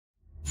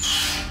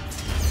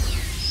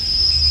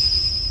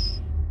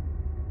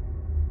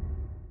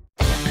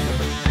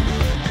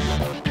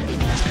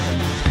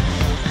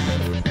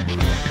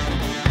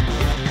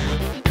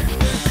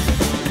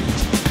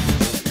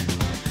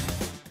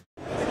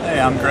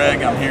I'm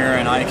Greg. I'm here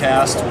in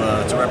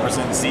ICAST to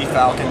represent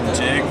Falcon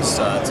Jigs.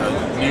 It's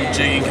a new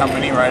jigging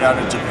company right out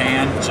of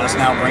Japan, just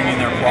now bringing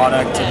their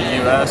product to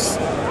the US.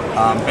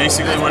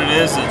 Basically what it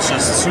is, it's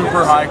just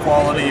super high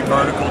quality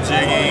vertical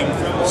jigging,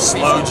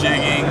 slow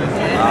jigging.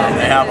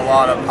 They have a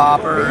lot of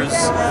poppers,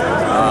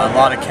 a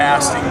lot of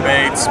casting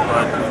baits,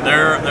 but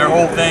their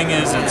whole thing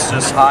is it's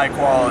just high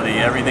quality.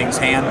 Everything's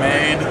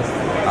handmade.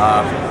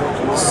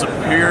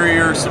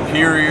 Superior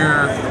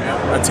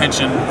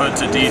attention put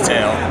to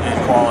detail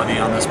and quality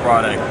on this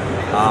product.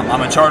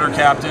 I'm a charter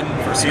captain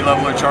for Sea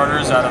Leveler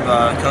Charters out of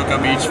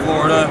Cocoa Beach,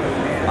 Florida.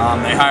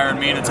 They hired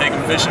me to take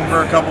them fishing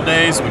for a couple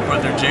days. We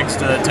put their jigs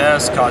to the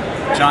test, caught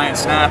giant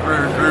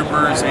snapper,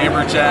 groupers,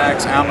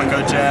 amberjacks,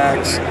 almaco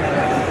jacks,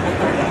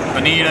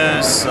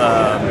 bonitas,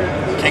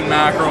 king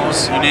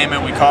mackerels, you name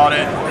it, we caught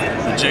it.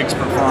 The jigs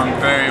performed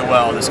very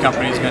well. This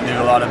company is going to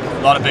do a lot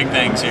of big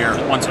things here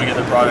once we get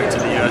the product to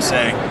the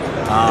USA.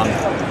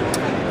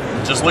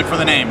 Just look for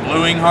the name,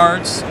 Blueing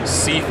Hearts,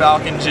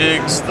 Falcon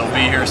Jigs. They'll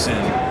be here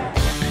soon.